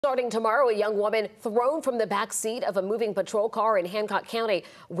Starting tomorrow, a young woman thrown from the back seat of a moving patrol car in Hancock County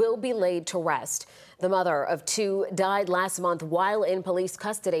will be laid to rest. The mother of two died last month while in police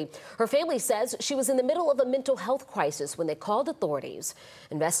custody. Her family says she was in the middle of a mental health crisis when they called authorities.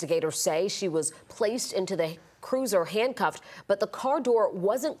 Investigators say she was placed into the cruiser handcuffed, but the car door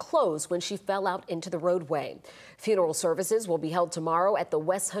wasn't closed when she fell out into the roadway. Funeral services will be held tomorrow at the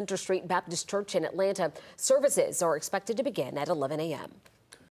West Hunter Street Baptist Church in Atlanta. Services are expected to begin at 11 a.m.